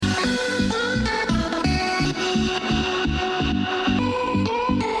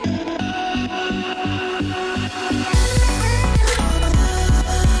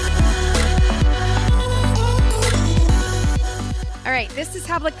This is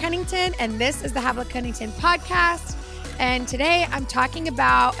Havlik Pennington, and this is the Havlik Pennington podcast. And today I'm talking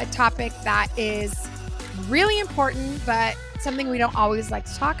about a topic that is really important, but something we don't always like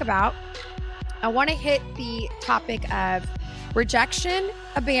to talk about. I want to hit the topic of rejection,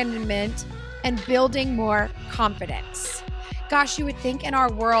 abandonment, and building more confidence. Gosh, you would think in our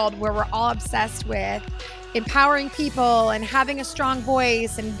world where we're all obsessed with empowering people and having a strong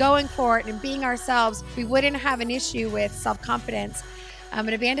voice and going for it and being ourselves, we wouldn't have an issue with self-confidence and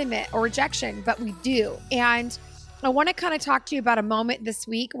abandonment or rejection, but we do. And I want to kind of talk to you about a moment this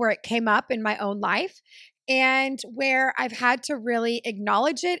week where it came up in my own life and where I've had to really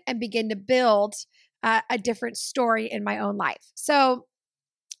acknowledge it and begin to build a different story in my own life. So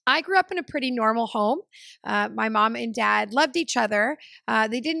I grew up in a pretty normal home. My mom and dad loved each other.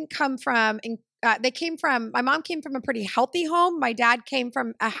 They didn't come from my mom came from a pretty healthy home. My dad came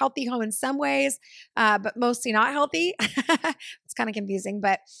from a healthy home in some ways, but mostly not healthy. It's kind of confusing,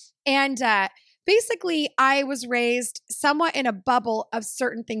 basically I was raised somewhat in a bubble of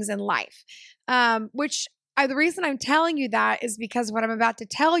certain things in life, the reason I'm telling you that is because what I'm about to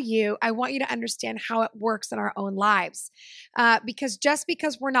tell you, I want you to understand how it works in our own lives. Because just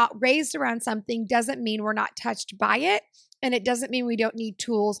because we're not raised around something doesn't mean we're not touched by it. And it doesn't mean we don't need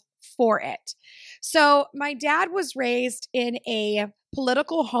tools for it. So my dad was raised in a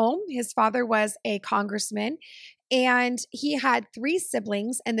political home. His father was a congressman, and he had 3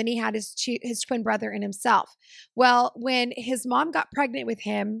 siblings, and then he had his twin brother and himself. Well, when his mom got pregnant with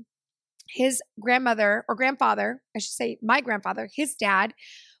him, his grandmother or grandfather, I should say my grandfather, his dad,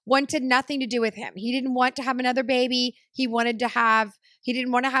 wanted nothing to do with him. He didn't want to have another baby. He didn't want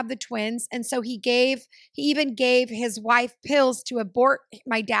to have the twins. And so he even gave his wife pills to abort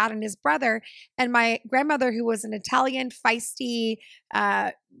my dad and his brother. And my grandmother, who was an Italian feisty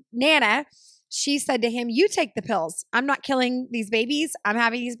Nana, she said to him, "You take the pills. I'm not killing these babies. I'm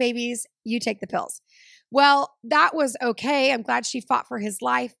having these babies. You take the pills." Well, that was okay. I'm glad she fought for his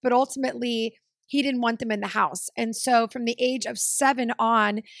life, but ultimately he didn't want them in the house. And so from the age of 7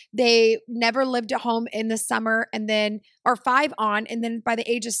 on, they never lived at home in the summer, or 5 on. And then by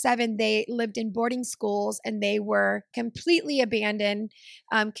the age of 7, they lived in boarding schools, and they were completely abandoned,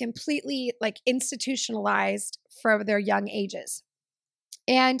 completely institutionalized for their young ages.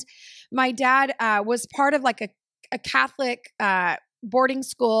 And my dad was part of a Catholic boarding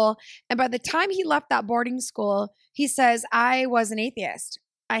school. And by the time he left that boarding school, he says, "I was an atheist.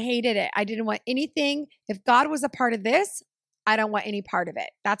 I hated it. I didn't want anything. If God was a part of this, I don't want any part of it."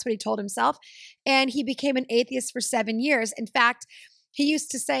 That's what he told himself. And he became an atheist for 7 years. In fact, he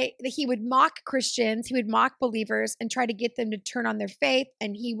used to say that he would mock Christians, he would mock believers and try to get them to turn on their faith.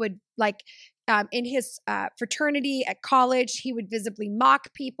 And he would in his fraternity at college, he would visibly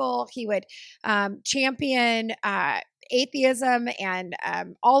mock people. He would champion atheism and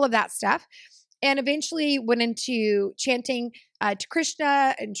all of that stuff. And eventually went into chanting to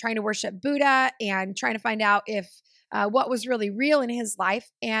Krishna and trying to worship Buddha and trying to find out if what was really real in his life.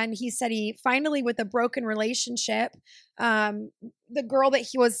 And he said he finally, with a broken relationship, the girl that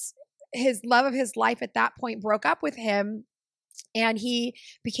his love of his life at that point broke up with him, and he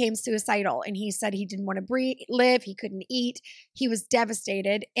became suicidal. And he said he didn't want to live. He couldn't eat. He was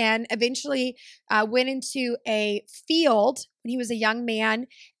devastated, and eventually went into a field when he was a young man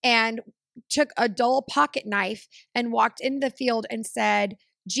and took a dull pocket knife and walked into the field and said,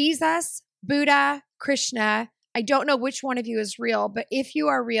 "Jesus, Buddha, Krishna, I don't know which one of you is real, but if you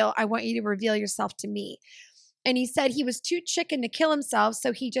are real, I want you to reveal yourself to me." And he said he was too chicken to kill himself,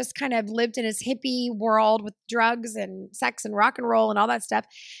 so he just kind of lived in his hippie world with drugs and sex and rock and roll and all that stuff,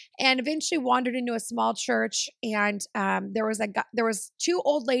 and eventually wandered into a small church. And there was 2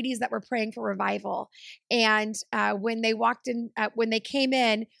 old ladies that were praying for revival. And when they came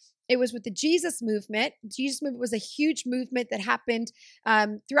in, it was with the Jesus movement. The Jesus movement was a huge movement that happened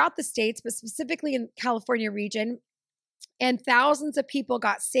throughout the States, but specifically in the California region. And thousands of people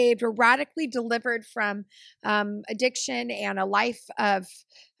got saved, were radically delivered from addiction and a life of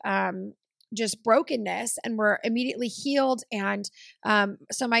just brokenness, and were immediately healed. And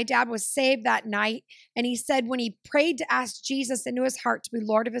so my dad was saved that night. And he said when he prayed to ask Jesus into his heart to be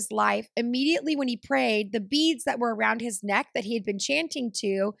Lord of his life, immediately when he prayed, the beads that were around his neck that he had been chanting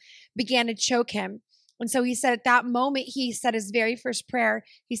to began to choke him. And so he said at that moment, he said his very first prayer,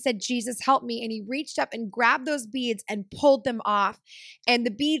 he said, "Jesus, help me." And he reached up and grabbed those beads and pulled them off. And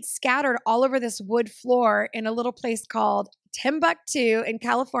the beads scattered all over this wood floor in a little place called Timbuktu in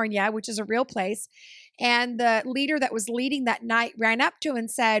California, which is a real place. And the leader that was leading that night ran up to him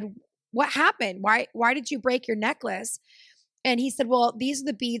and said, "What happened? Why did you break your necklace?" And he said, "Well, these are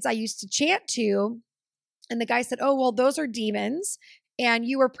the beads I used to chant to." And the guy said, "Oh, well, those are demons. and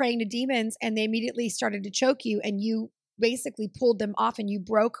you were praying to demons and they immediately started to choke you, and you basically pulled them off and you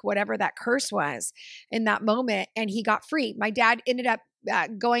broke whatever that curse was in that moment, and he got free. My dad ended up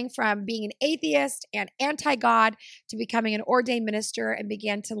going from being an atheist and anti-God to becoming an ordained minister and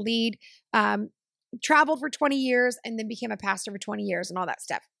began to lead, traveled for 20 years and then became a pastor for 20 years and all that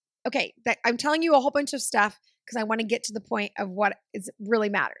stuff. Okay, I'm telling you a whole bunch of stuff because I want to get to the point of what really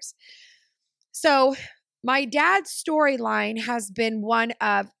matters. So my dad's storyline has been one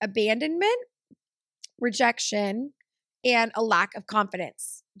of abandonment, rejection, and a lack of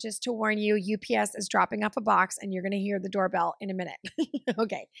confidence. Just to warn you, UPS is dropping off a box and you're going to hear the doorbell in a minute.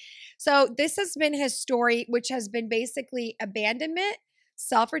 Okay. So this has been his story, which has been basically abandonment,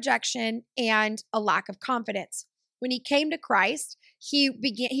 self-rejection, and a lack of confidence. When he came to Christ, he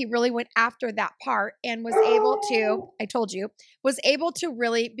really went after that part and was able to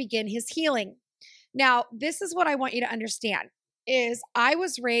really begin his healing. Now, this is what I want you to understand is I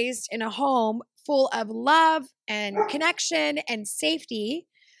was raised in a home full of love and connection and safety,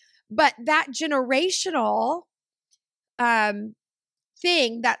 but that generational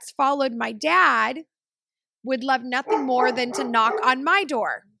thing that's followed my dad would love nothing more than to knock on my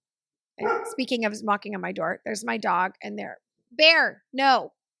door. And speaking of knocking on my door, there's my dog and there. Bear,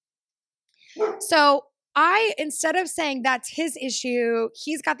 no. So instead of saying that's his issue,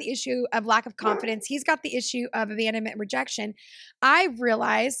 he's got the issue of lack of confidence, he's got the issue of abandonment and rejection, I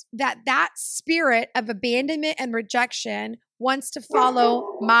realized that spirit of abandonment and rejection wants to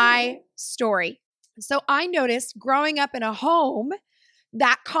follow my story. So I noticed growing up in a home,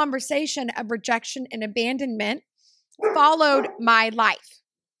 that conversation of rejection and abandonment followed my life.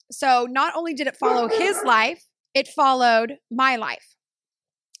 So not only did it follow his life, it followed my life,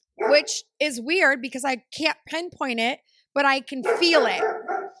 which is weird because I can't pinpoint it, but I can feel it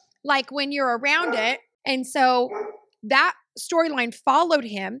like when you're around it. And so that storyline followed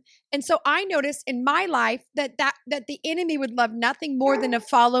him. And so I noticed in my life that the enemy would love nothing more than to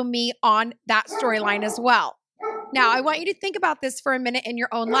follow me on that storyline as well. Now, I want you to think about this for a minute in your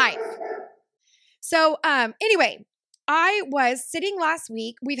own life. So anyway, I was sitting last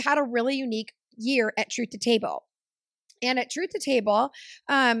week. We've had a really unique year at Truth to Table. And at Truth to Table,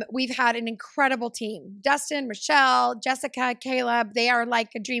 we've had an incredible team. Dustin, Rochelle, Jessica, Caleb, they are like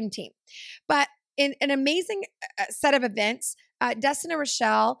a dream team. But in an amazing set of events, Dustin and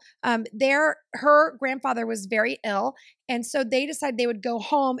Rochelle, her grandfather was very ill. And so they decided they would go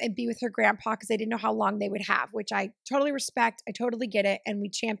home and be with her grandpa because they didn't know how long they would have, which I totally respect. I totally get it. And we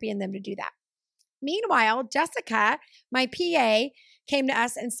champion them to do that. Meanwhile, Jessica, my PA, came to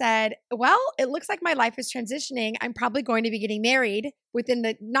us and said, well, it looks like my life is transitioning. I'm probably going to be getting married within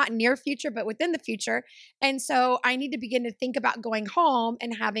the not near future, but within the future. And so I need to begin to think about going home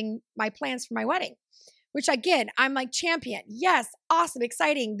and having my plans for my wedding, which again, I'm like champion. Yes, awesome,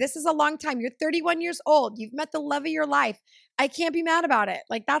 exciting. This is a long time. You're 31 years old. You've met the love of your life. I can't be mad about it.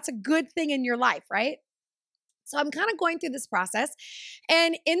 Like that's a good thing in your life, right? So I'm kind of going through this process,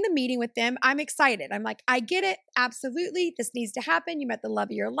 and in the meeting with them, I'm excited. I'm like, I get it. Absolutely. This needs to happen. You met the love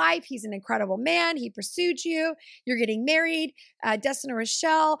of your life. He's an incredible man. He pursued you. You're getting married. Dustin and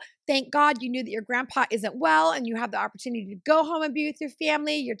Rochelle, thank God you knew that your grandpa isn't well and you have the opportunity to go home and be with your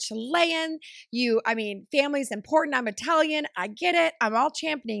family. You're Chilean. Family's important. I'm Italian. I get it. I'm all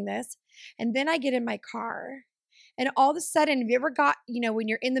championing this. And then I get in my car. And all of a sudden, have you ever got, when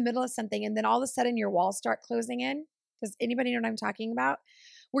you're in the middle of something and then all of a sudden your walls start closing in? Does anybody know what I'm talking about?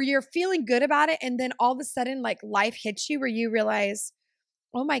 Where you're feeling good about it and then all of a sudden like life hits you where you realize,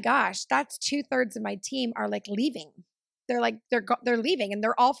 oh my gosh, that's 2/3 of my team are like leaving. They're leaving and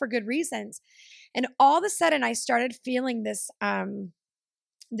they're all for good reasons. And all of a sudden I started feeling this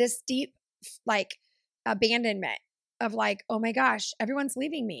deep like abandonment of like, oh my gosh, everyone's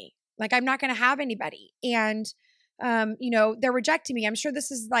leaving me. Like I'm not going to have anybody. And they're rejecting me. I'm sure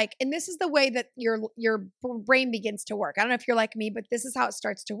this is this is the way that your brain begins to work. I don't know if you're like me, but this is how it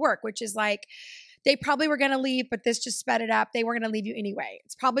starts to work, which is like, they probably were going to leave, but this just sped it up. They were going to leave you anyway.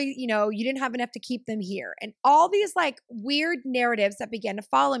 It's probably, you didn't have enough to keep them here. And all these like weird narratives that began to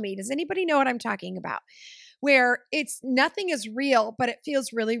follow me. Does anybody know what I'm talking about? Where nothing is real, but it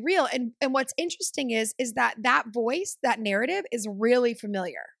feels really real. And what's interesting is that voice, that narrative is really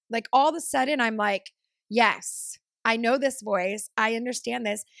familiar. Like all of a sudden I'm like, yes, I know this voice. I understand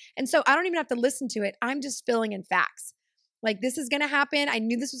this. And so I don't even have to listen to it. I'm just filling in facts. Like this is going to happen. I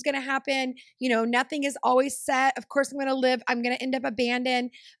knew this was going to happen. Nothing is always set. Of course I'm going to live. I'm going to end up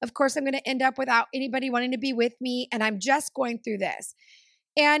abandoned. Of course I'm going to end up without anybody wanting to be with me. And I'm just going through this.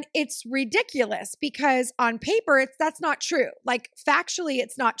 And it's ridiculous because on paper, that's not true. Like factually,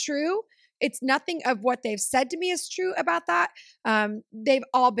 it's not true. it's nothing of what they've said to me is true about that. They've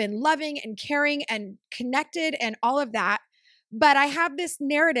all been loving and caring and connected and all of that. But I have this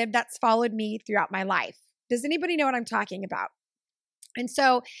narrative that's followed me throughout my life. Does anybody know what I'm talking about? And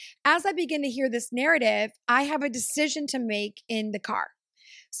so as I begin to hear this narrative, I have a decision to make in the car.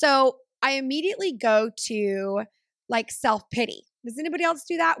 So I immediately go to like self-pity. Does anybody else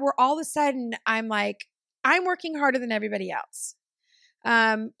do that? Where all of a sudden I'm like, I'm working harder than everybody else.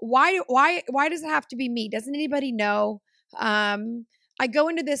 Why does it have to be me? Doesn't anybody know? I go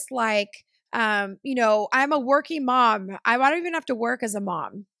into this like, I'm a working mom. I don't even have to work as a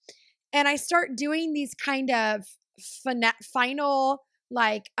mom. And I start doing these kind of final,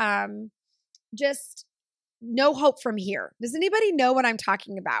 like, just no hope from here. Does anybody know what I'm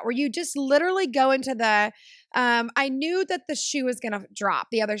talking about? Where you just literally go into the, I knew that the shoe was going to drop,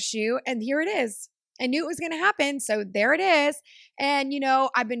 the other shoe, and here it is. I knew it was going to happen. So there it is. And,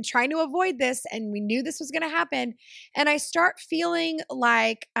 I've been trying to avoid this and we knew this was going to happen. And I start feeling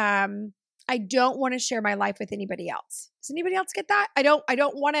like, I don't want to share my life with anybody else. Does anybody else get that? I don't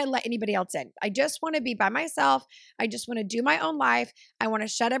want to let anybody else in. I just want to be by myself. I just want to do my own life. I want to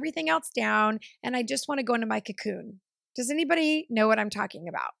shut everything else down. And I just want to go into my cocoon. Does anybody know what I'm talking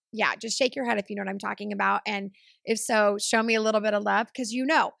about? Yeah, just shake your head if you know what I'm talking about. And if so, show me a little bit of love because you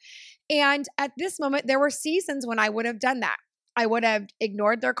know. And at this moment, there were seasons when I would have done that. I would have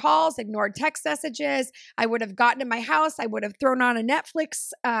ignored their calls, ignored text messages. I would have gotten in my house. I would have thrown on a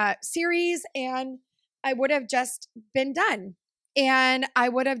Netflix series and I would have just been done. And I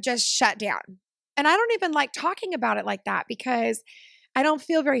would have just shut down. And I don't even like talking about it like that because I don't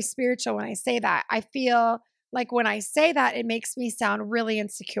feel very spiritual when I say that. I feel like when I say that, it makes me sound really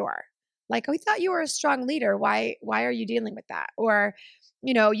insecure. Like, we thought you were a strong leader. Why are you dealing with that? Or,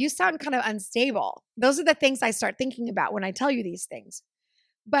 you sound kind of unstable. Those are the things I start thinking about when I tell you these things.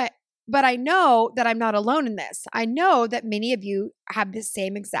 But I know that I'm not alone in this. I know that many of you have the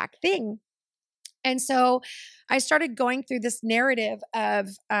same exact thing. And so I started going through this narrative of,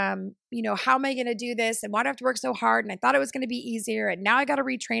 how am I going to do this? And why do I have to work so hard? And I thought it was going to be easier. And now I got to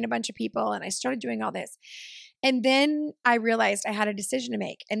retrain a bunch of people. And I started doing all this. And then I realized I had a decision to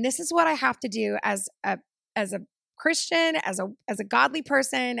make. And this is what I have to do as a Christian, as a godly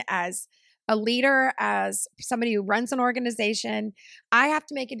person, as a leader, as somebody who runs an organization. I have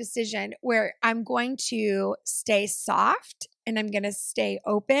to make a decision where I'm going to stay soft and I'm going to stay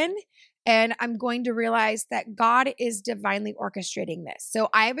open. And I'm going to realize that God is divinely orchestrating this. So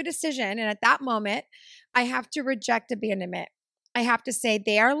I have a decision. And at that moment, I have to reject abandonment. I have to say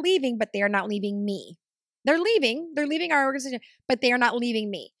they are leaving, but they are not leaving me. They're leaving our organization, but they are not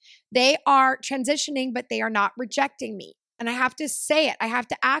leaving me. They are transitioning, but they are not rejecting me. And I have to say it. I have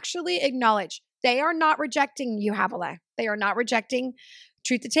to actually acknowledge they are not rejecting you, Havilah. They are not rejecting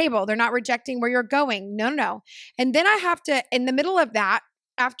Truth to Table. They're not rejecting where you're going. No. And then I have to, in the middle of that,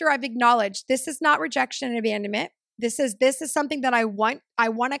 after I've acknowledged this is not rejection and abandonment, this is something that I want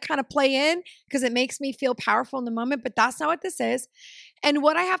to kind of play in because it makes me feel powerful in the moment, but that's not what this is. And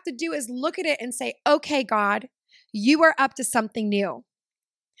what I have to do is look at it and say, okay, God, you are up to something new.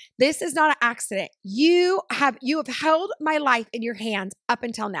 This is not an accident. You have held my life in your hands up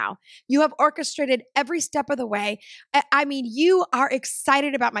until now. You have orchestrated every step of the way. I mean, you are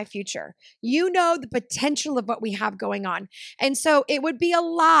excited about my future. You know the potential of what we have going on. And so it would be a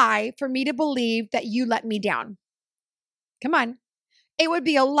lie for me to believe that you let me down. Come on. It would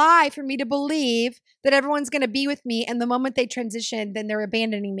be a lie for me to believe that everyone's going to be with me and the moment they transition, then they're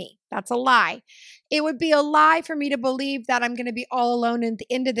abandoning me. That's a lie. It would be a lie for me to believe that I'm going to be all alone and at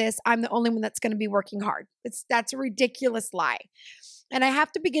the end of this, I'm the only one that's going to be working hard. That's a ridiculous lie. And I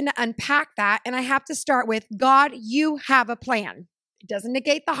have to begin to unpack that. And I have to start with, God, you have a plan. It doesn't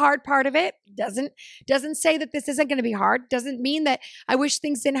negate the hard part of it. Doesn't say that this isn't going to be hard. Doesn't mean that I wish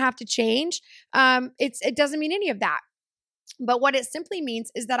things didn't have to change. It doesn't mean any of that. But what it simply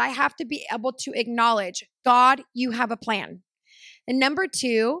means is that I have to be able to acknowledge, God, you have a plan. And number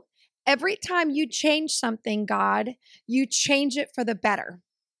two, every time you change something, God, you change it for the better.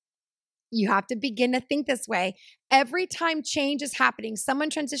 You have to begin to think this way. Every time change is happening, someone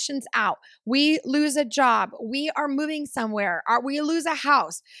transitions out, we lose a job, we are moving somewhere, or we lose a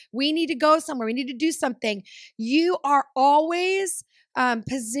house, we need to go somewhere, we need to do something. You are always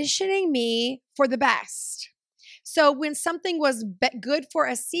positioning me for the best. So when something was good for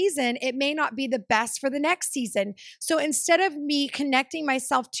a season, it may not be the best for the next season. So instead of me connecting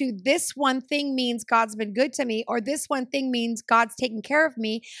myself to this one thing means God's been good to me, or this one thing means God's taking care of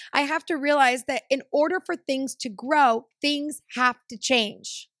me, I have to realize that in order for things to grow, things have to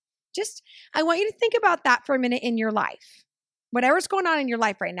change. I want you to think about that for a minute in your life. whatever's going on in your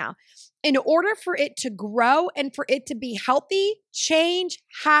life right now, in order for it to grow and for it to be healthy, change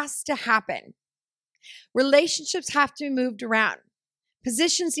has to happen. Relationships have to be moved around.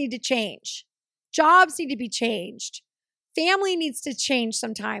 Positions need to change. Jobs need to be changed. Family needs to change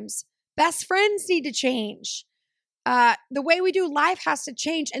sometimes. Best friends need to change. The way we do life has to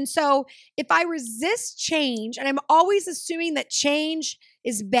change. And so if I resist change, and I'm always assuming that change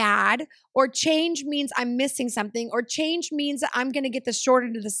is bad, or change means I'm missing something, or change means that I'm going to get the short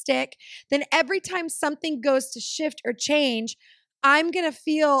end of the stick, then every time something goes to shift or change, I'm going to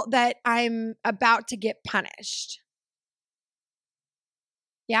feel that I'm about to get punished.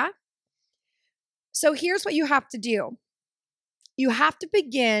 Yeah? So here's what you have to do. You have to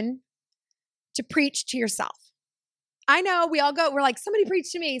begin to preach to yourself. I know we're like, somebody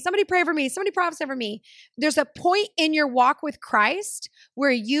preach to me, somebody pray for me, somebody prophesy for me. There's a point in your walk with Christ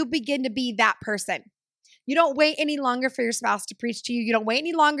where you begin to be that person. You don't wait any longer for your spouse to preach to you. You don't wait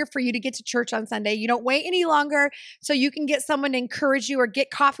any longer for you to get to church on Sunday. You don't wait any longer so you can get someone to encourage you or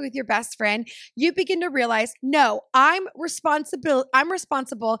get coffee with your best friend. You begin to realize, no, I'm responsible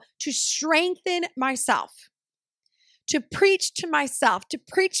to strengthen myself, to preach to myself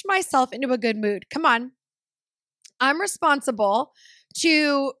into a good mood. Come on. I'm responsible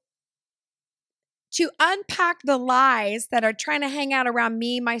to unpack the lies that are trying to hang out around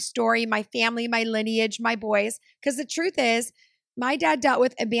me, my story, my family, my lineage, my boys. Because the truth is, my dad dealt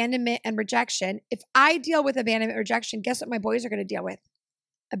with abandonment and rejection. If I deal with abandonment and rejection, guess what my boys are going to deal with?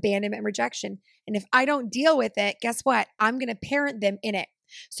 Abandonment and rejection. And if I don't deal with it, guess what? I'm going to parent them in it.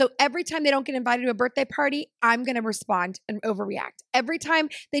 So every time they don't get invited to a birthday party, I'm going to respond and overreact. Every time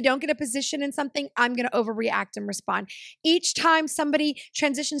they don't get a position in something, I'm going to overreact and respond. Each time somebody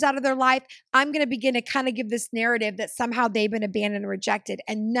transitions out of their life, I'm going to begin to kind of give this narrative that somehow they've been abandoned and rejected.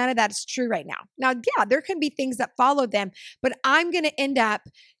 And none of that is true right now. Now, yeah, there can be things that follow them, but I'm going to end up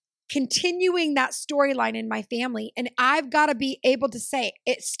continuing that storyline in my family. And I've got to be able to say,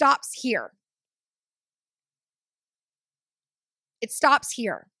 it stops here. It stops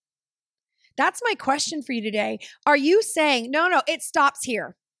here. That's my question for you today. Are you saying, no, it stops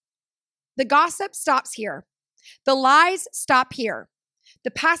here? The gossip stops here. The lies stop here.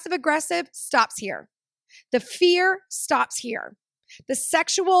 The passive aggressive stops here. The fear stops here. The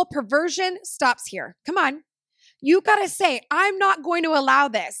sexual perversion stops here. Come on. You got to say, I'm not going to allow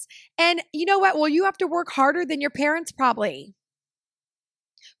this. And you know what? Well, you have to work harder than your parents probably.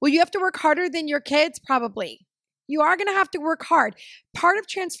 Well, you have to work harder than your kids probably. You are going to have to work hard. Part of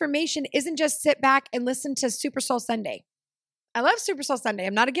transformation isn't just sit back and listen to Super Soul Sunday. I love Super Soul Sunday.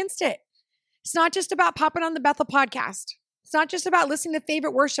 I'm not against it. It's not just about popping on the Bethel podcast. It's not just about listening to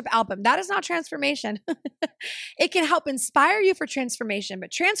favorite worship album. That is not transformation. It can help inspire you for transformation,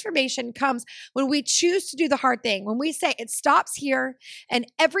 but transformation comes when we choose to do the hard thing. When we say it stops here, and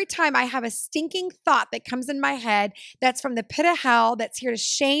every time I have a stinking thought that comes in my head that's from the pit of hell, that's here to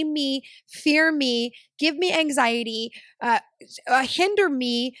shame me, fear me, give me anxiety, hinder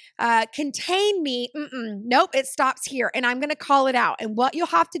me, contain me. Nope, it stops here, and I'm going to call it out. And what you'll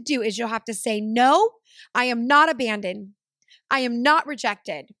have to do is you'll have to say, no, I am not abandoned. I am not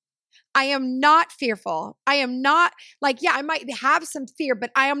rejected. I am not fearful. I am not I might have some fear,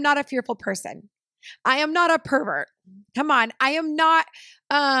 but I am not a fearful person. I am not a pervert. Come on. I am not,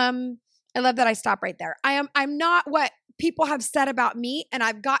 I love that I stop right there. I'm not what people have said about me, and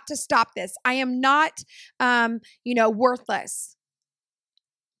I've got to stop this. I am not, worthless.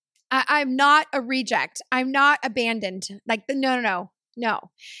 I'm not a reject. I'm not abandoned. No.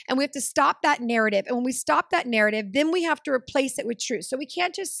 And we have to stop that narrative. And when we stop that narrative, then we have to replace it with truth. So we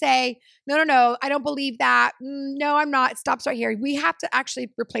can't just say, no, I don't believe that. No, I'm not. It stops right here. We have to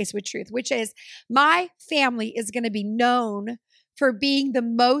actually replace with truth, which is my family is going to be known for being the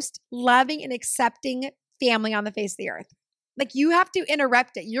most loving and accepting family on the face of the earth. Like, you have to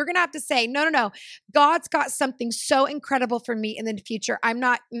interrupt it. You're going to have to say, no. God's got something so incredible for me in the future. I'm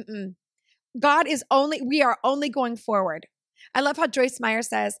not, we are only going forward. I love how Joyce Meyer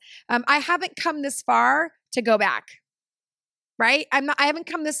says, I haven't come this far to go back, right? I haven't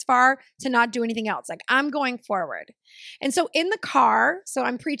come this far to not do anything else. Like, I'm going forward. And so in the car, so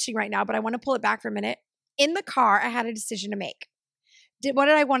I'm preaching right now, but I want to pull it back for a minute. In the car, I had a decision to make. What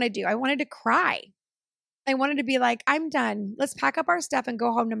did I want to do? I wanted to cry. I wanted to be like, I'm done. Let's pack up our stuff and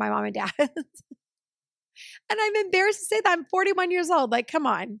go home to my mom and dad. And I'm embarrassed to say that I'm 41 years old. Like, come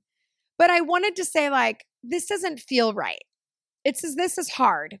on. But I wanted to say, like, this doesn't feel right. This is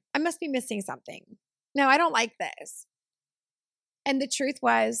hard. I must be missing something. No, I don't like this. And the truth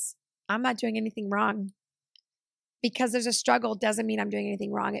was, I'm not doing anything wrong. because there's a struggle doesn't mean I'm doing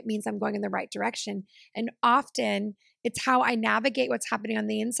anything wrong. It means I'm going in the right direction. And often it's how I navigate what's happening on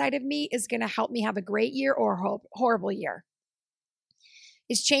the inside of me is going to help me have a great year or a horrible year.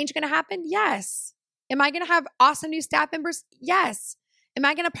 Is change going to happen? Yes. Am I going to have awesome new staff members? Yes. Am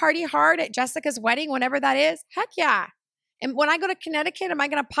I going to party hard at Jessica's wedding, whenever that is? Heck yeah. And when I go to Connecticut, am I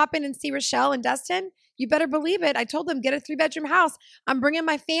going to pop in and see Rochelle and Dustin? You better believe it. I told them, get a 3-bedroom house. I'm bringing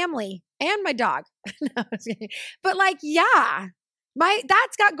my family and my dog. No, but like, yeah,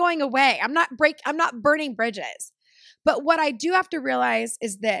 that's got going away. I'm not burning bridges. But what I do have to realize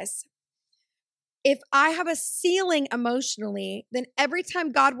is this. If I have a ceiling emotionally, then every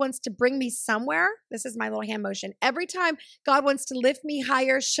time God wants to bring me somewhere, this is my little hand motion. Every time God wants to lift me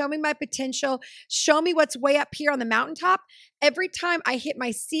higher, show me my potential, show me what's way up here on the mountaintop, every time I hit my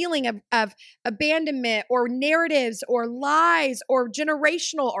ceiling of abandonment or narratives or lies or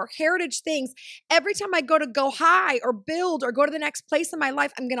generational or heritage things, every time I go high or build or go to the next place in my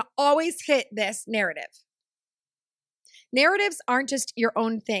life, I'm going to always hit this narrative. Narratives aren't just your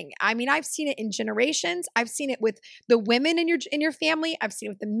own thing. I mean, I've seen it in generations. I've seen it with the women in your family. I've seen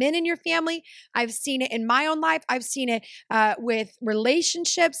it with the men in your family. I've seen it in my own life. I've seen it with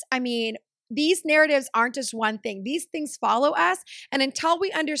relationships. I mean, these narratives aren't just one thing. These things follow us. And until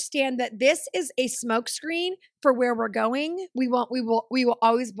we understand that this is a smokescreen for where we're going, we will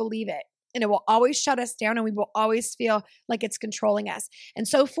always believe it. And it will always shut us down, and we will always feel like it's controlling us. And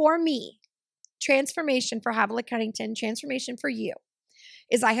so for me, transformation for Havilah Cunnington, transformation for you,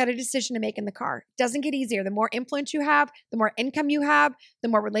 is I had a decision to make in the car. It doesn't get easier. The more influence you have, the more income you have, the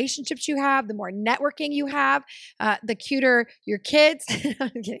more relationships you have, the more networking you have, the cuter your kids.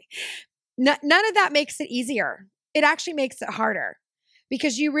 I'm kidding. None of that makes it easier. It actually makes it harder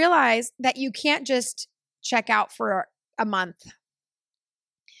because you realize that you can't just check out for a month.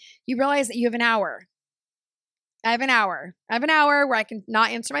 You realize that you have an hour. I have an hour where I can not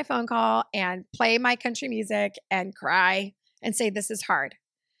answer my phone call and play my country music and cry and say, this is hard.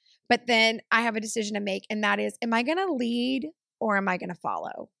 But then I have a decision to make, and that is, am I going to lead or am I going to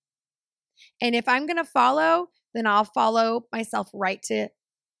follow? And if I'm going to follow, then I'll follow myself right to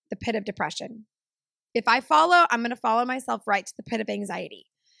the pit of depression. If I follow, I'm going to follow myself right to the pit of anxiety.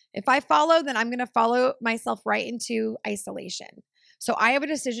 If I follow, then I'm going to follow myself right into isolation. So I have a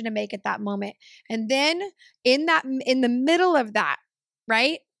decision to make at that moment. And then in the middle of that,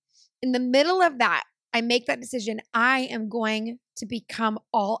 right? In the middle of that, I make that decision. I am going to become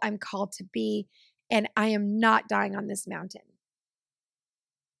all I'm called to be, and I am not dying on this mountain.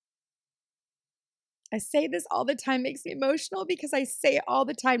 I say this all the time, makes me emotional because I say it all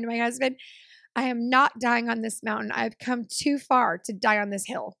the time to my husband. I am not dying on this mountain. I've come too far to die on this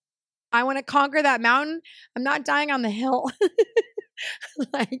hill. I want to conquer that mountain. I'm not dying on the hill.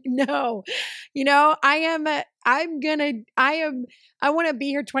 Like, no, I want to be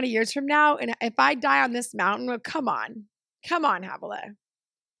here 20 years from now. And if I die on this mountain, well, come on, Havilah.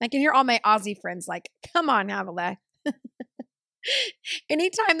 I can hear all my Aussie friends like, come on, Havilah.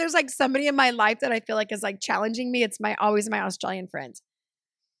 Anytime there's like somebody in my life that I feel like is like challenging me, it's always my Australian friends.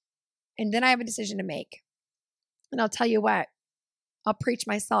 And then I have a decision to make. And I'll tell you what, I'll preach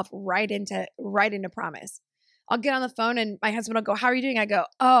myself right into promise. I'll get on the phone and my husband will go, how are you doing? I go,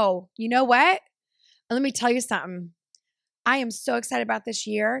 oh, you know what? Let me tell you something. I am so excited about this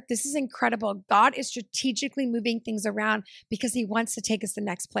year. This is incredible. God is strategically moving things around because he wants to take us to the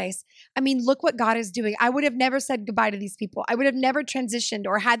next place. I mean, look what God is doing. I would have never said goodbye to these people. I would have never transitioned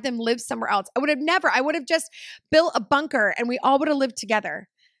or had them live somewhere else. I would have just built a bunker and we all would have lived together.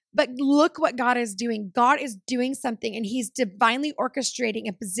 But look what God is doing. God is doing something and he's divinely orchestrating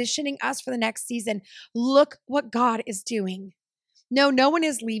and positioning us for the next season. Look what God is doing. No one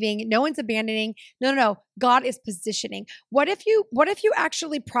is leaving. No one's abandoning. No. God is positioning. What if you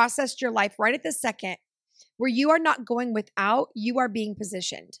actually processed your life right at this second where you are not going without, you are being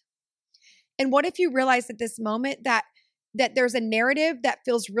positioned? And what if you realize at this moment that there's a narrative that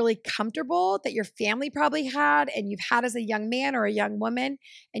feels really comfortable that your family probably had and you've had as a young man or a young woman,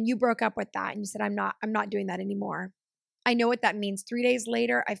 and you broke up with that and you said, I'm not doing that anymore. I know what that means. 3 days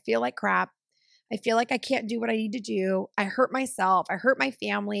later, I feel like crap. I feel like I can't do what I need to do. I hurt myself. I hurt my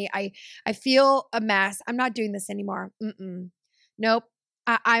family. I feel a mess. I'm not doing this anymore. Nope.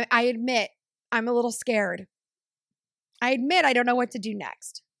 I admit I'm a little scared. I admit I don't know what to do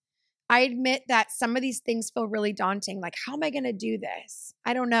next. I admit that some of these things feel really daunting. Like, how am I going to do this?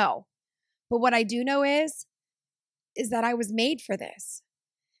 I don't know. But what I do know is that I was made for this.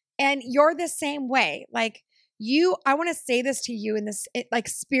 And you're the same way. Like I want to say this to you in this, like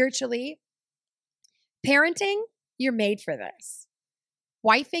spiritually, parenting, you're made for this.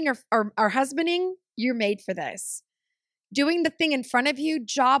 Wifing or husbanding, you're made for this. doing the thing in front of you,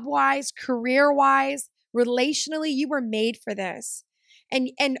 job-wise, career-wise, relationally. You were made for this.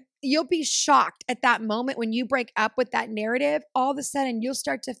 And you'll be shocked at that moment when you break up with that narrative. All of a sudden, you'll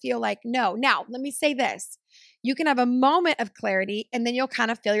start to feel like, no. Now, let me say this. You can have a moment of clarity and then you'll kind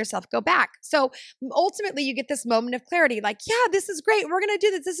of feel yourself go back. So ultimately, you get this moment of clarity like, yeah, this is great. We're going to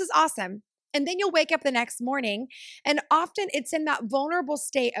do this. This is awesome. And then you'll wake up the next morning. And often it's in that vulnerable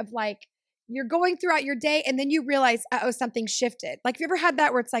state of like, you're going throughout your day and then you realize, something shifted. Like, have you ever had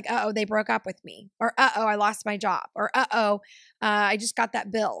that where it's like, they broke up with me, or I lost my job, or I just got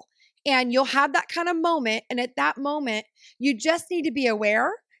that bill. And you'll have that kind of moment. And at that moment, you just need to be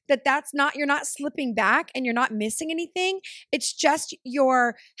aware that you're not slipping back and you're not missing anything. It's just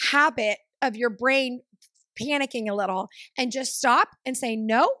your habit of your brain panicking a little, and just stop and say,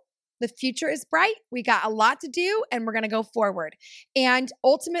 no, the future is bright. We got a lot to do and we're going to go forward. And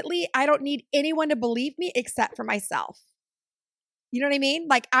ultimately, I don't need anyone to believe me except for myself. You know what I mean?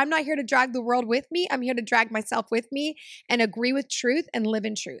 Like, I'm not here to drag the world with me. I'm here to drag myself with me and agree with truth and live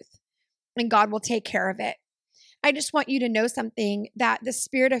in truth. And God will take care of it. I just want you to know something, that the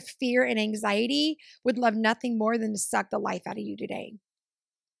spirit of fear and anxiety would love nothing more than to suck the life out of you today.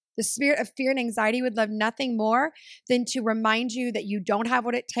 The spirit of fear and anxiety would love nothing more than to remind you that you don't have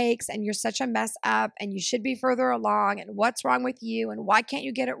what it takes and you're such a mess up and you should be further along, and what's wrong with you and why can't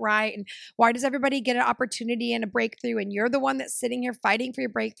you get it right, and why does everybody get an opportunity and a breakthrough and you're the one that's sitting here fighting for your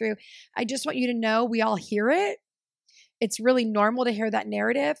breakthrough. I just want you to know we all hear it. It's really normal to hear that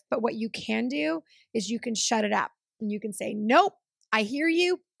narrative, but what you can do is you can shut it up and you can say, nope, I hear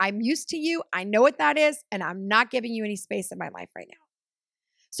you. I'm used to you. I know what that is, and I'm not giving you any space in my life right now.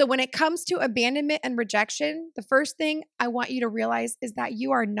 So when it comes to abandonment and rejection, the first thing I want you to realize is that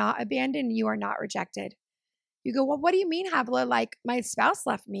you are not abandoned. You are not rejected. You go, well, what do you mean, Havla? Like, my spouse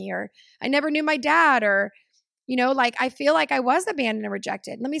left me, or I never knew my dad, or, like, I feel like I was abandoned and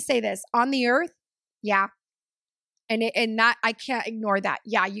rejected. Let me say this. On the earth, yeah. And that, I can't ignore that.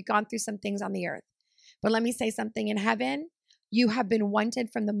 Yeah, you've gone through some things on the earth. But let me say something. In heaven, you have been wanted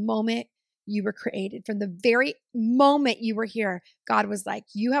from the moment you were created. From the very moment you were here, God was like,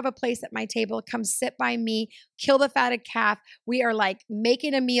 you have a place at my table. Come sit by me, kill the fatted calf. We are like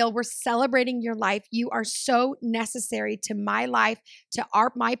making a meal. We're celebrating your life. You are so necessary to my life, to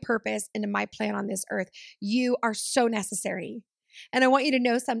my purpose, and to my plan on this earth. You are so necessary. And I want you to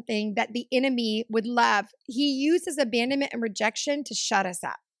know something that the enemy would love. He uses abandonment and rejection to shut us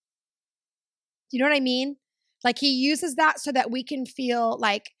up. You know what I mean? Like, he uses that so that we can feel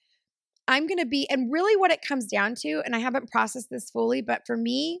like, I'm going to be, and really what it comes down to, and I haven't processed this fully, but for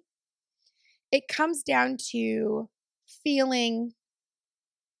me, it comes down to feeling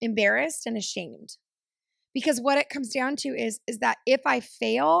embarrassed and ashamed. Because what it comes down to is that if I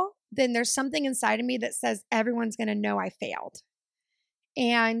fail, then there's something inside of me that says everyone's going to know I failed.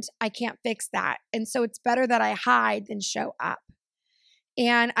 And I can't fix that. And so it's better that I hide than show up.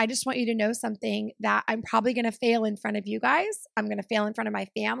 And I just want you to know something, that I'm probably going to fail in front of you guys. I'm going to fail in front of my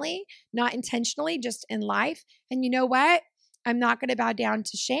family, not intentionally, just in life. And you know what? I'm not going to bow down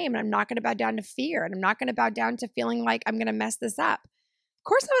to shame. And I'm not going to bow down to fear. And I'm not going to bow down to feeling like I'm going to mess this up. Of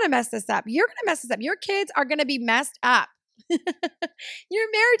course I'm going to mess this up. You're going to mess this up. Your kids are going to be messed up.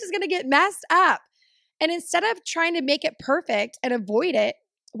 Your marriage is going to get messed up. And instead of trying to make it perfect and avoid it,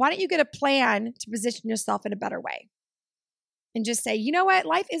 why don't you get a plan to position yourself in a better way? And just say, you know what?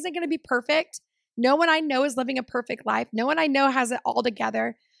 Life isn't going to be perfect. No one I know is living a perfect life. No one I know has it all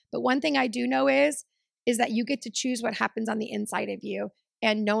together. But one thing I do know is that you get to choose what happens on the inside of you.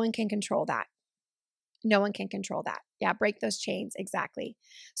 And no one can control that. No one can control that. Yeah, break those chains. Exactly.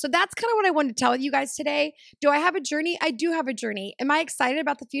 So that's kind of what I wanted to tell you guys today. Do I have a journey? I do have a journey. Am I excited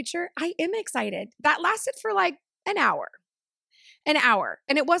about the future? I am excited. That lasted for like an hour. And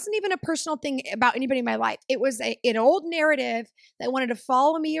it wasn't even a personal thing about anybody in my life. It was an old narrative that wanted to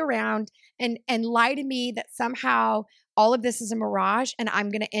follow me around and lie to me that somehow all of this is a mirage and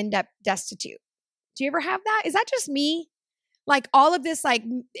I'm going to end up destitute. Do you ever have that? Is that just me? Like, all of this, like,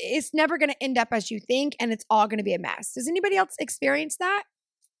 it's never going to end up as you think and it's all going to be a mess. Does anybody else experience that?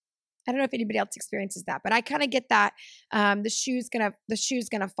 I don't know if anybody else experiences that, but I kind of get that. The shoe's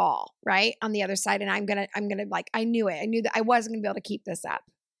gonna fall right on the other side, and I'm gonna like, I knew it. I knew that I wasn't gonna be able to keep this up.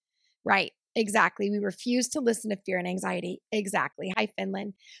 Right? Exactly. We refuse to listen to fear and anxiety. Exactly. Hi,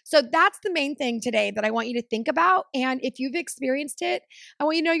 Finland. So that's the main thing today that I want you to think about. And if you've experienced it, I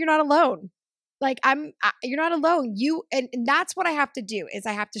want you to know you're not alone. Like, you're not alone. And that's what I have to do is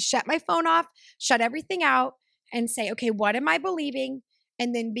I have to shut my phone off, shut everything out, and say, okay, what am I believing?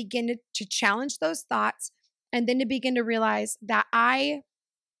 And then begin to challenge those thoughts, and then to begin to realize that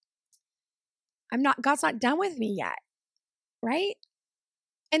God's not done with me yet. right?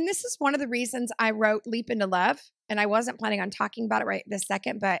 And this is one of the reasons I wrote Leap into Love. And I wasn't planning on talking about it right this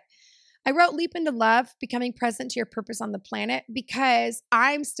second, but I wrote Leap into Love, Becoming Present to Your Purpose on the Planet, because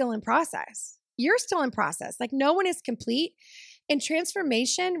I'm still in process. You're still in process. Like no one is complete. And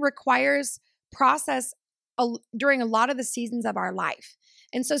transformation requires process during a lot of the seasons of our life.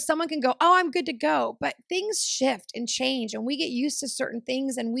 And so someone can go, oh, I'm good to go. But things shift and change and we get used to certain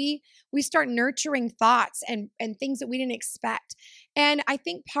things and we start nurturing thoughts and things that we didn't expect. And I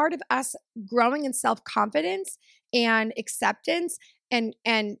think part of us growing in self-confidence and acceptance and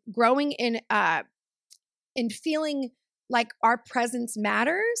growing in feeling like our presence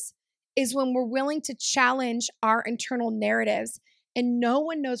matters is when we're willing to challenge our internal narratives and no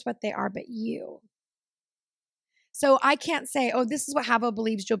one knows what they are but you. So I can't say, oh, this is what Havo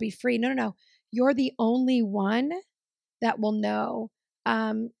believes, you'll be free. No. You're the only one that will know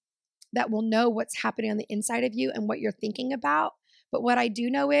what's happening on the inside of you and what you're thinking about. But what I do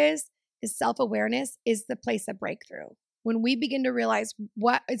know is self-awareness is the place of breakthrough. When we begin to realize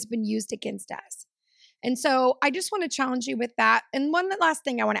what has been used against us. And so I just want to challenge you with that. And one last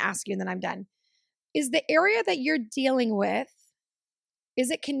thing I want to ask you, and then I'm done, is the area that you're dealing with, is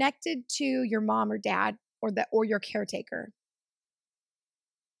it connected to your mom or dad or your caretaker?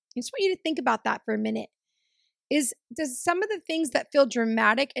 I just want you to think about that for a minute. Does some of the things that feel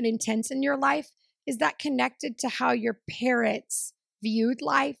dramatic and intense in your life, is that connected to how your parents viewed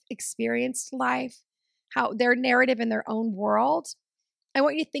life, experienced life, how their narrative in their own world? I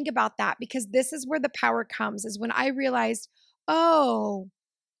want you to think about that because this is where the power comes, is when I realized, oh,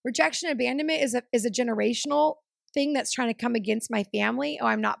 rejection and abandonment is a generational thing that's trying to come against my family. Oh,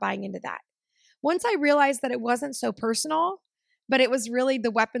 I'm not buying into that. Once I realized that it wasn't so personal, but it was really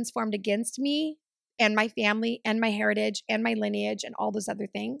the weapons formed against me and my family and my heritage and my lineage and all those other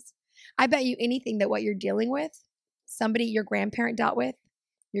things, I bet you anything that what you're dealing with, somebody your grandparent dealt with,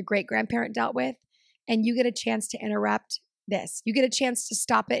 your great-grandparent dealt with, and you get a chance to interrupt this. You get a chance to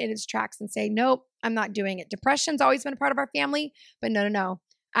stop it in its tracks and say, nope, I'm not doing it. Depression's always been a part of our family, but no.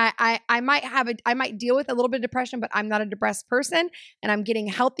 I might deal with a little bit of depression, but I'm not a depressed person and I'm getting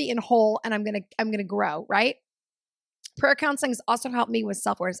healthy and whole and I'm going to grow, right? Prayer counseling has also helped me with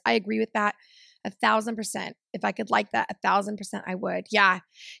self-awareness. I agree with that 1,000%. If I could like that 1,000%, I would. Yeah.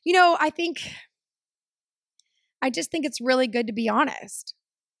 I just think it's really good to be honest.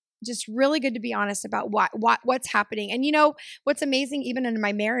 Just really good to be honest about what's happening. And what's amazing even in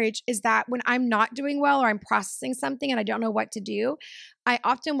my marriage is that when I'm not doing well or I'm processing something and I don't know what to do, I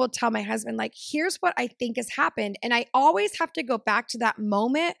often will tell my husband, like, here's what I think has happened. And I always have to go back to that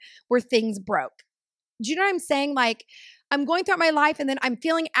moment where things broke. Do you know what I'm saying? Like, I'm going throughout my life and then I'm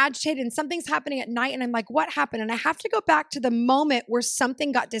feeling agitated and something's happening at night and I'm like, what happened? And I have to go back to the moment where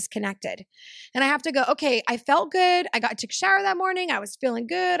something got disconnected. And I have to go, okay, I felt good. I took a shower that morning. I was feeling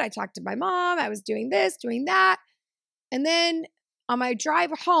good. I talked to my mom. I was doing this, doing that. And then on my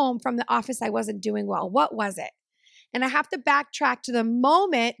drive home from the office, I wasn't doing well. What was it? And I have to backtrack to the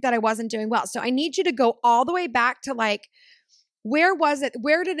moment that I wasn't doing well. So I need you to go all the way back to like, where was it?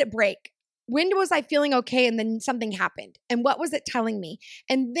 Where did it break? When was I feeling okay and then something happened? And what was it telling me?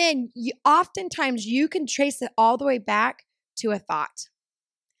 And then oftentimes you can trace it all the way back to a thought.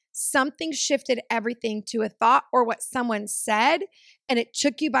 Something shifted everything to a thought or what someone said, and it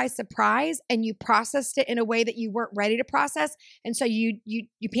took you by surprise and you processed it in a way that you weren't ready to process. And so you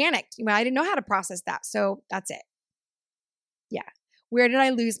panicked. I didn't know how to process that. So that's it. Yeah. Where did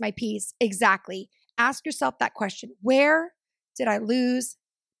I lose my peace? Exactly. Ask yourself that question. Where did I lose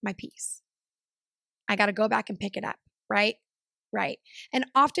my peace? I got to go back and pick it up, right? Right. And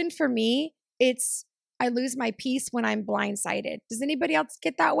often for me, I lose my peace when I'm blindsided. Does anybody else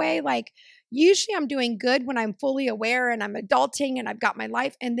get that way? Like usually I'm doing good when I'm fully aware and I'm adulting and I've got my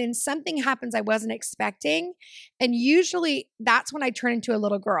life. And then something happens I wasn't expecting. And usually that's when I turn into a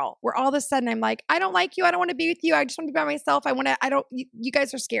little girl where all of a sudden I'm like, I don't like you. I don't want to be with you. I just want to be by myself. You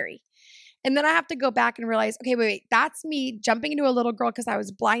guys are scary. And then I have to go back and realize, okay, wait, that's me jumping into a little girl because I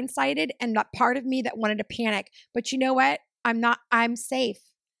was blindsided and that part of me that wanted to panic. But you know what? I'm safe.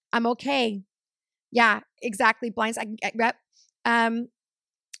 I'm okay. Yeah, exactly. I'm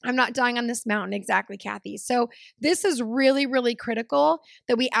not dying on this mountain. Exactly, Kathy. So this is really, really critical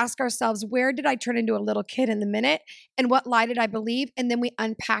that we ask ourselves, where did I turn into a little kid in the minute? And what lie did I believe? And then we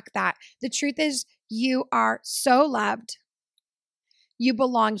unpack that. The truth is you are so loved. You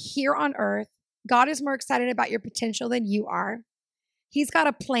belong here on earth. God is more excited about your potential than you are. He's got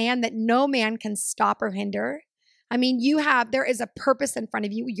a plan that no man can stop or hinder. I mean, there is a purpose in front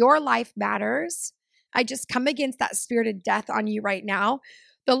of you. Your life matters. I just come against that spirit of death on you right now.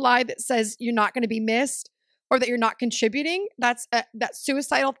 The lie that says you're not going to be missed or that you're not contributing, that's that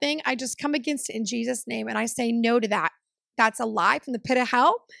suicidal thing. I just come against it in Jesus' name. And I say no to that. That's a lie from the pit of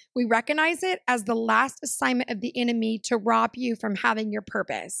hell. We recognize it as the last assignment of the enemy to rob you from having your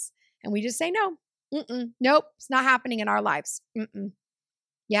purpose. And we just say no. Nope, it's not happening in our lives.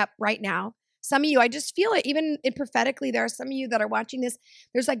 Yep, right now. Some of you, I just feel it, even prophetically, there are some of you that are watching this.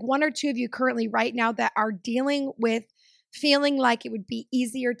 There's like one or two of you currently right now that are dealing with feeling like it would be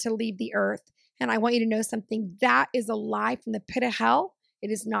easier to leave the earth. And I want you to know something. That is a lie from the pit of hell. It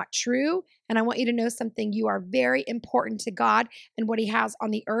is not true. And I want you to know something. You are very important to God and what he has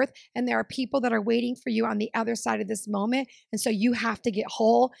on the earth. And there are people that are waiting for you on the other side of this moment. And so you have to get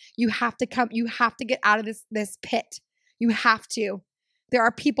whole. You have to come. You have to get out of this pit. You have to. There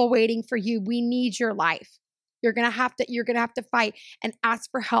are people waiting for you. We need your life. You're going to have to fight and ask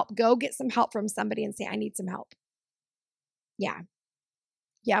for help. Go get some help from somebody and say, I need some help. Yeah.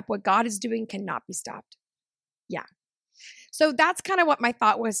 Yep. What God is doing cannot be stopped. Yeah. So that's kind of what my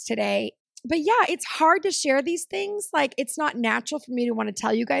thought was today. But yeah, it's hard to share these things. Like, it's not natural for me to want to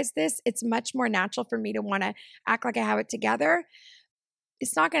tell you guys this. It's much more natural for me to want to act like I have it together.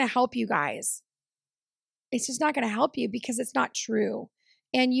 It's not going to help you guys. It's just not going to help you because it's not true.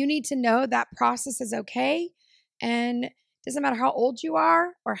 And you need to know that process is okay. And it doesn't matter how old you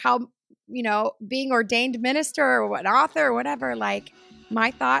are or how, being ordained minister or an author or whatever, like, my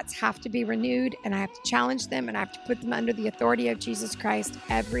thoughts have to be renewed and I have to challenge them and I have to put them under the authority of Jesus Christ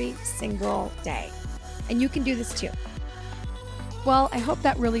every single day. And you can do this too. Well, I hope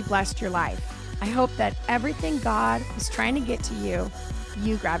that really blessed your life. I hope that everything God was trying to get to you,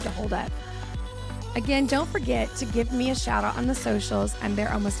 you grabbed a hold of. Again, don't forget to give me a shout out on the socials. I'm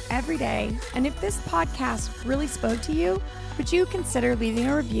there almost every day. And if this podcast really spoke to you, would you consider leaving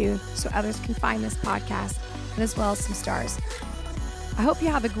a review so others can find this podcast, and as well as some stars? I hope you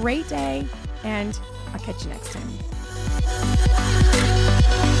have a great day, and I'll catch you next time.